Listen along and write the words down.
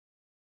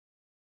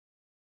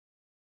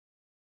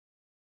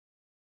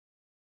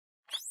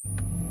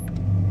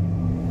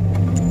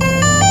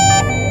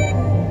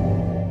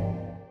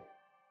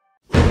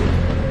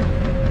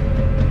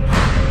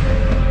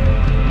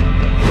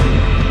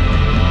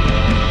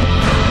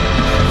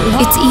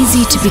It's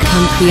easy to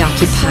become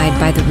preoccupied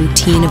by the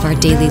routine of our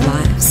daily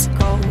lives,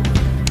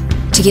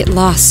 to get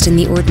lost in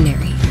the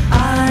ordinary,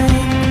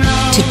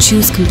 to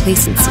choose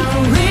complacency.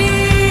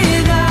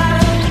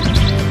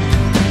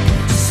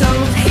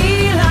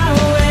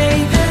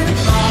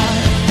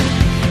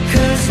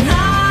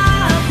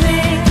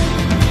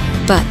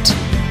 But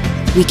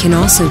we can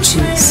also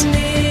choose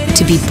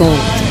to be bold.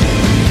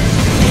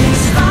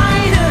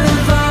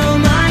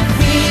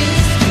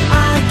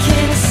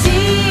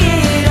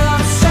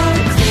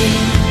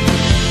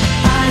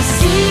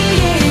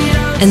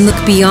 And look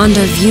beyond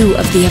our view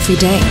of the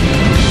everyday.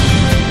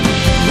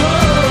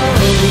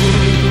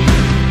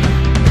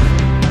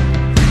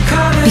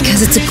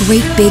 Because it's a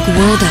great big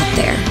world out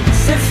there.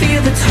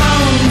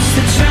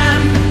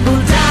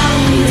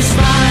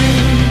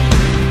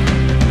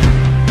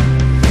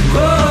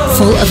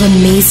 Full of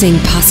amazing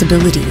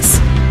possibilities.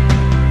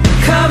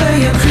 Cover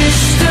your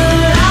crystal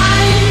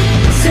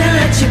eyes and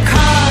let your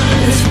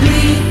colors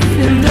bleed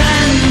and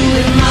blend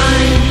with mine.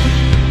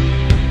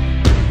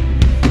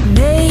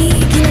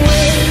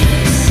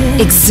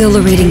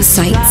 Exhilarating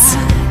sights.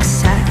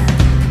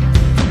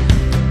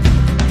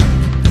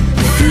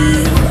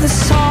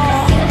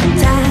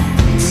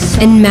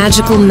 And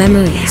magical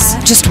memories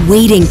just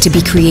waiting to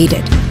be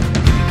created.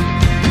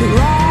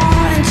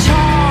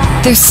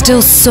 There's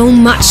still so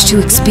much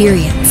to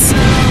experience.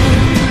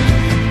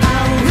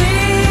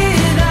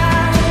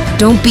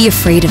 Don't be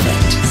afraid of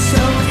it.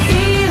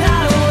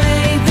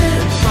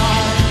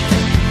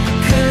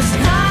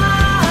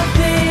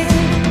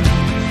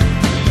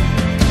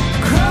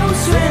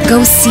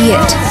 Go see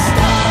it.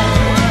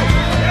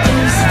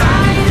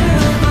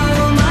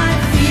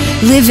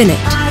 Live in it.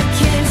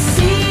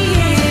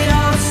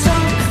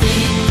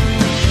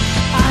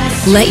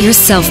 Let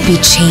yourself be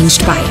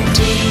changed by it.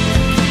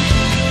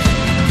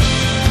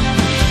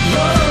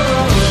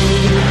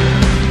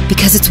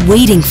 Because it's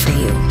waiting for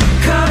you.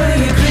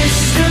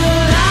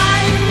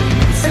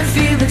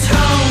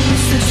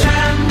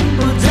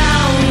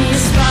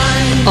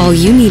 All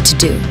you need to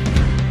do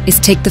is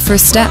take the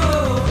first step.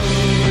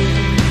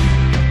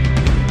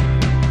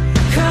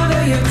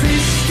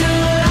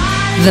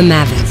 The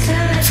Mavic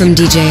from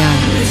DJI.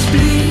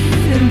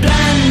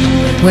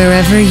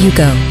 Wherever you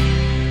go.